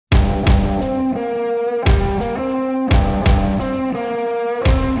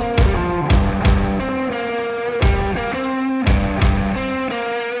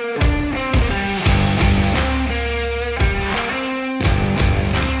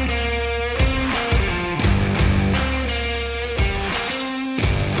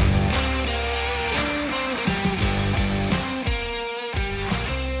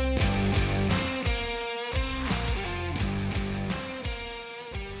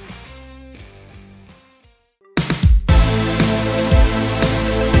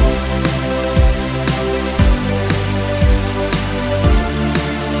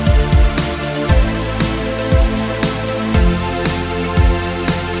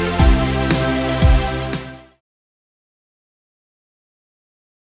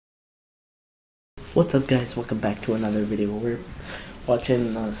What's up, guys? Welcome back to another video. We're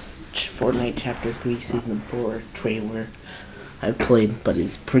watching Fortnite Chapter 3 Season 4 trailer. I've played, but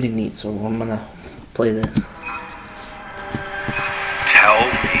it's pretty neat, so I'm gonna play this. Tell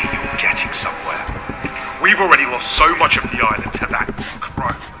me you're getting somewhere. We've already lost so much of the island to that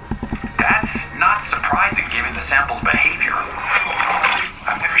crow. That's not surprising given the sample's behavior.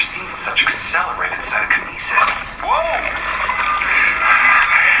 I've never seen such accelerated psychokinesis. Whoa!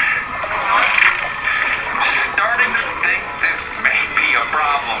 Starting to think this may be a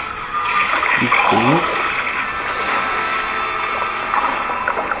problem. You think?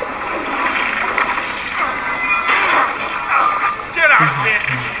 Get out of here!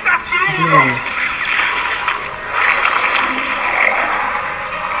 That's it!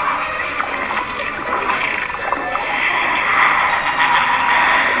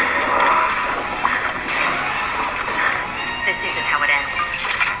 This isn't how it ends.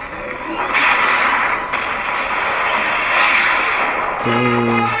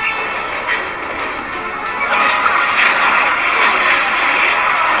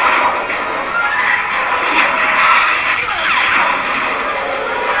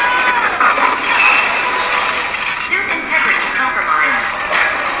 Suit integrity compromised.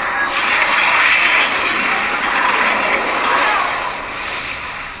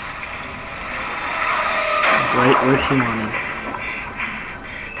 Right where she wanted.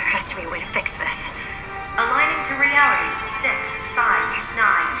 There has to be a way to fix this. Aligning to reality. 6, 5, 9.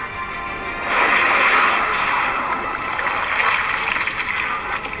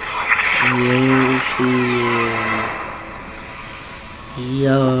 Here she is.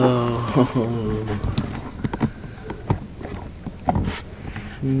 Yo.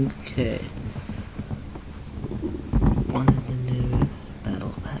 Okay. So, wanted to do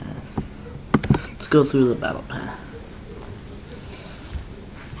battle pass. Let's go through the battle pass.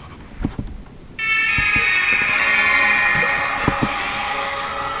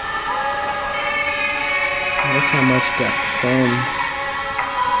 Look how much got chromed.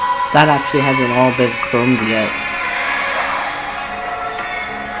 That actually hasn't all been chromed yet.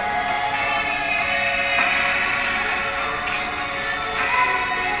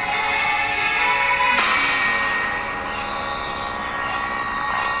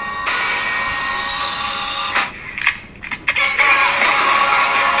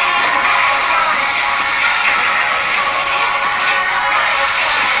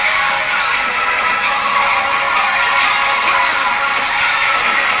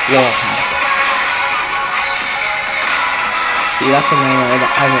 Wall hacks. See, that's an area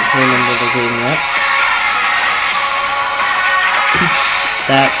that hasn't came into the game yet.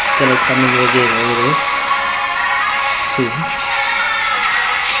 That's gonna come into the game later, too.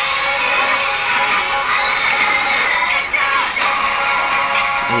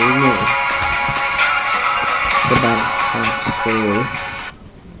 Amen. The battle pass forward.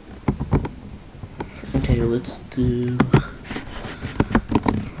 Okay, let's do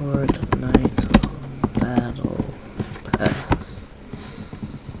fortnite battle pass.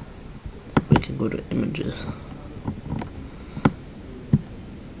 We can go to images.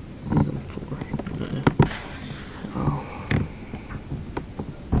 Season 4. Okay. Oh.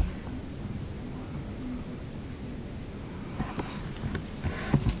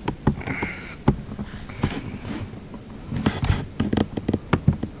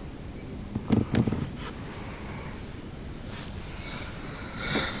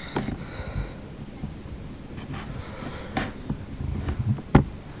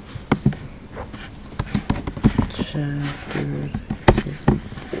 Chapter Season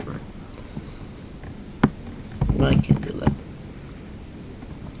 4. No, I can't do that.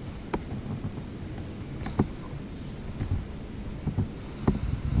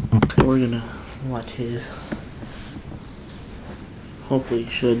 Okay, we're gonna watch his. Hopefully, it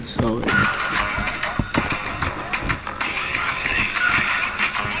should so.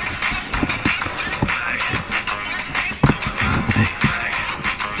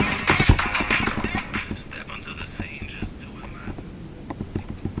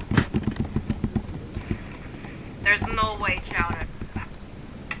 There's no way, Chowder.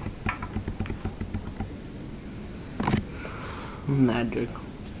 Magic.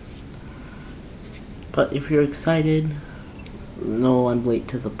 But if you're excited, no, I'm late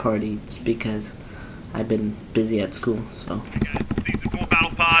to the party. It's because I've been busy at school, so. Season 4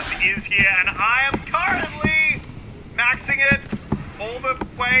 Battle Pass is here, and I am currently maxing it all the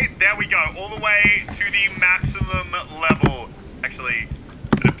way, there we go, all the way to the maximum level. Actually,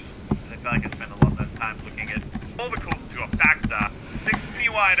 oops, I feel like I spent a lot less time looking at all the calls to a factor. 6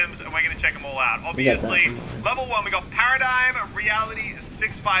 new items, and we're going to check them all out. Obviously, level 1, we got Paradigm Reality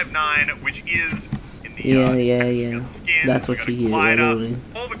 659, which is in the Yeah. skins, That's we what got a you get, glider, literally.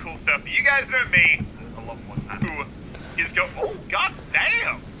 all the cool stuff. But you guys know me. I love Fortnite. Oh god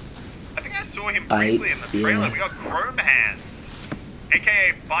damn! I think I saw him briefly in the trailer. Yeah. We got Chrome Hands,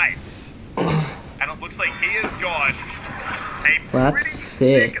 aka Bites, and it looks like he has got a pretty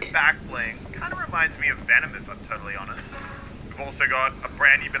sick back bling. Kind of reminds me of Venom, if I'm totally honest. We've also got a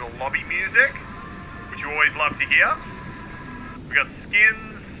brand new bit of lobby music, which you always love to hear. We got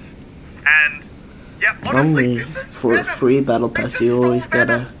skins, and yeah, honestly, this is for a Venom. free battle pass, you always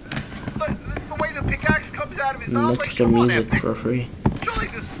gotta The way the pickaxe comes out of his arm, like, extra come on, music Epic. for free. Surely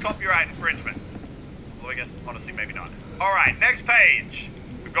this is copyright infringement. Well, I guess, honestly, maybe not. Alright, next page.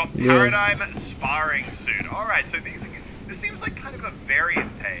 We've got Paradigm Sparring Suit. Alright, so this seems like kind of a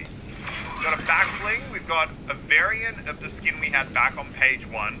variant page. We've got a back bling. We've got a variant of the skin we had back on page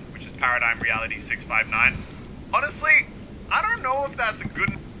 1, which is Paradigm Reality 659. Honestly, I don't know if that's a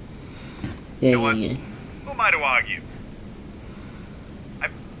good... Yeah. Who am I to argue?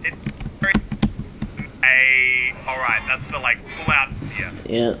 Alright, that's the, like, pull-out here.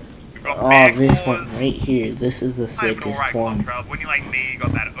 Yeah. We've got Oh, this claws. one right here. This is the sickest one. When you're like me, you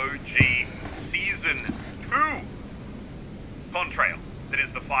got that OG Season 2 contrail. That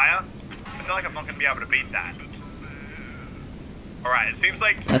is the fire. I feel like I'm not going to be able to beat that. Alright, it seems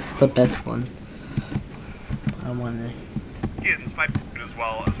like... That's the best one. I wonder. Skins might be good as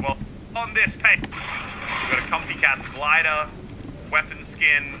well. On this page, we've got a Comfy Cat's glider, weapon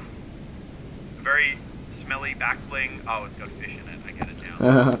skin, a very smelly back bling. Oh, it's got fish in it. I get it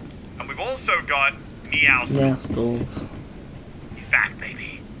now. And we've also got Meow Skulls. He's back,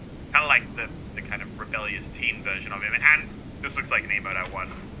 baby. Kind of like the kind of rebellious teen version of him. And this looks like an emote I want.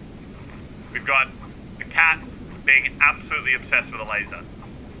 We've got the cat being absolutely obsessed with a laser,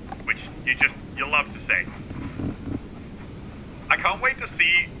 which you love to see. I can't wait to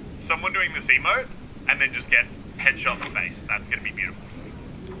see someone doing this emote and then just get headshot in the face. That's going to be beautiful.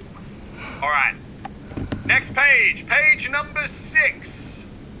 Alright. Next page. Page number 6.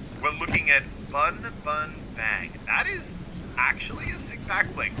 We're looking at Bun Bun Bang. That is actually a sick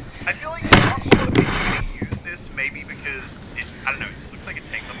back bling. I feel like not a lot of people are going to use this, maybe because it, I don't know, it just looks like it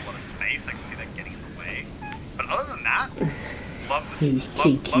takes up a lot of space. I can see that getting in the way. But other than that, love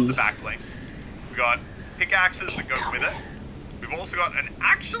the back bling. We got pickaxes that go with it. We've also got an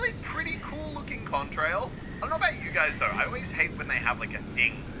actually pretty cool looking contrail. I don't know about you guys though. I always hate when they have like a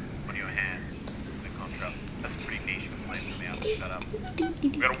thing on your hands. The contrail. That's pretty niche for playing something else. Shut up.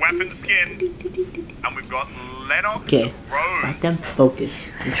 We've got a weapon skin. And we've got Lennox Rose. Let them focus.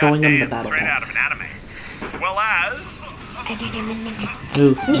 I'm showing them the battle straight out pass. of an anime. As well as...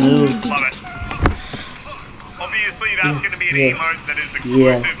 Move. Love it. Obviously that's going to be an emote that is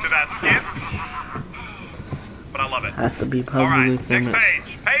exclusive to that skin. But I love it. Has to be publicly Alright, famous. next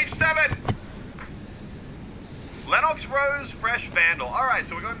page. Page 7. Lennox Rose Fresh Vandal. Alright,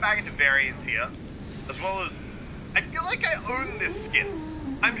 so we're going back into variants here. As well as... I feel like I own this skin.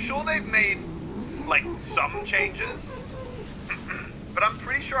 I'm sure they've made, like, some changes. But I'm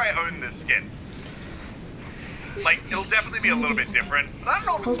pretty sure I own this skin. Like, it'll definitely be a little bit different. But I don't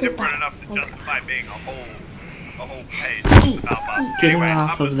know if it's different enough to justify being a whole page. Getting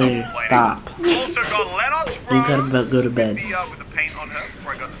off of there. Stop. Also got Lennox Rose. You gotta go to bed. With the paint on her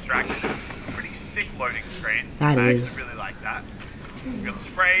before I got distracted. Pretty sick loading screen. That I is. actually really like that. We've got the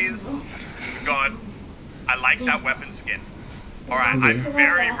sprays. We've got... I like that weapon skin. Alright, I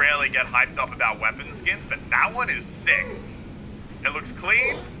very rarely get hyped up about weapon skins, but that one is sick. It looks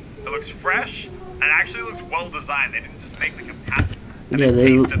clean, it looks fresh, and it actually looks well designed. They didn't just make the compatible. Yeah,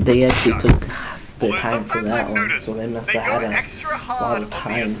 they actually took their time for that one, so they must have had a lot of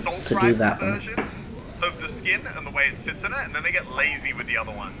time to do that one. Of the skin and the way it sits in it, and then they get lazy with the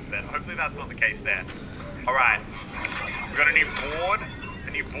other ones. Then hopefully that's not the case there. Alright, we've got a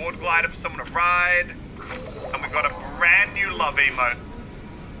new board glider for someone to ride, and we've got a brand new love emote.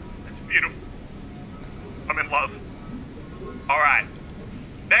 It's beautiful. I'm in love. Alright,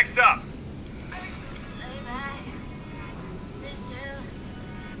 next up.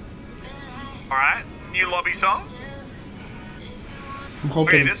 Alright, new lobby song. I'm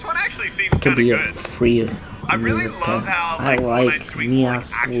hoping this one actually seems to kind be of a good. free I really music love pass. how I like doing Meow like,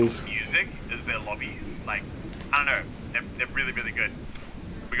 actual Schools. music as their lobbies. Like, I don't know, they're really, really good.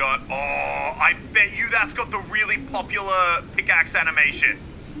 We got, oh, I bet you that's got the really popular pickaxe animation.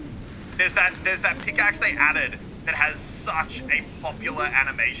 There's that pickaxe they added that has such a popular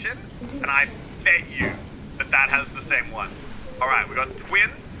animation, and I bet you that has the same one. Alright, we got Twin.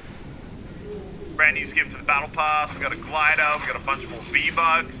 Brand new skin for the battle pass. We got a glider. We got a bunch more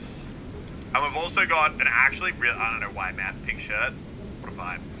V-Bucks. And we've also got an actually real, I don't know why, man, pink shirt. What a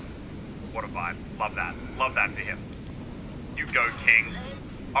vibe. What a vibe. Love that. Love that for him. You go, King.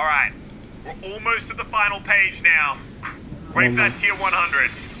 Alright. We're almost at the final page now. Wait for that tier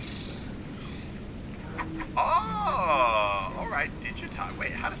 100. Oh, alright. Digitize.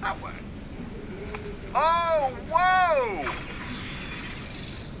 Wait, how does that work? Oh, whoa!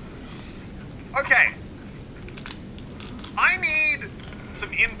 Okay. I need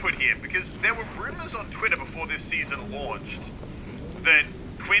some input here, because there were rumors on Twitter before this season launched that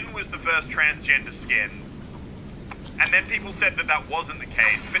Quinn was the first transgender skin. And then people said that that wasn't the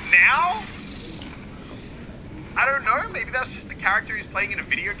case. But now, I don't know, maybe that's just the character he's playing in a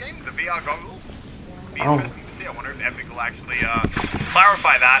video game with the VR goggles. It'd be interesting to see. I wonder if Epic will actually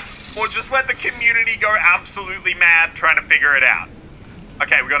clarify that. Or just let the community go absolutely mad trying to figure it out.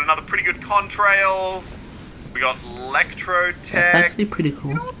 Okay, we got another pretty good contrail. We got Electro Tech. That's actually pretty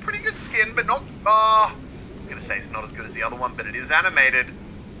cool. You know, pretty good skin, but not... I'm gonna say it's not as good as the other one, but it is animated.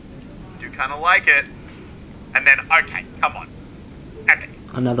 Do kind of like it. And then, okay, come on. Epic.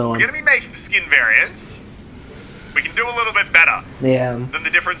 Another one. We're gonna be making skin variants. We can do a little bit better. Yeah. Than the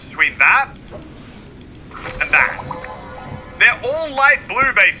difference between that and that. They're all light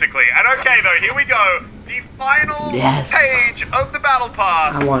blue, basically. And okay, though, here we go. The final page of the Battle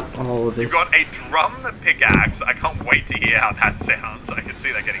Pass. I want all of this. You've got a drum pickaxe. I can't wait to hear how that sounds. I can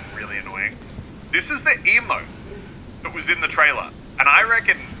see that getting really annoying. This is the emote that was in the trailer. And I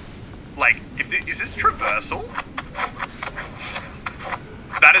reckon, like, is this traversal?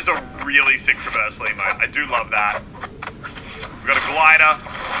 That is a really sick traversal emote. I do love that. We got a glider.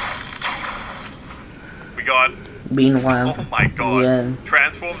 We got... Meanwhile, oh my god. Yeah.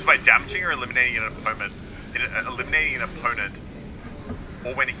 Transforms by damaging or eliminating an opponent.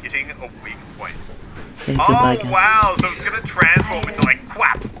 Or when hitting a weak point. Okay, goodbye, oh guys. wow, so it's gonna transform into like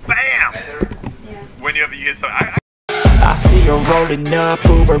quap, bam! Whenever you hit something. I see her rolling up,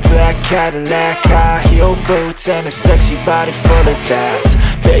 Uber black Cadillac, high heel boots and a sexy body full of tats.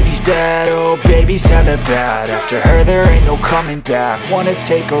 Baby's bad, oh baby's hella bad. After her there ain't no coming back. Wanna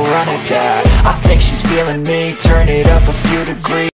take a run at that. I think she's feeling me, turn it up a few degrees.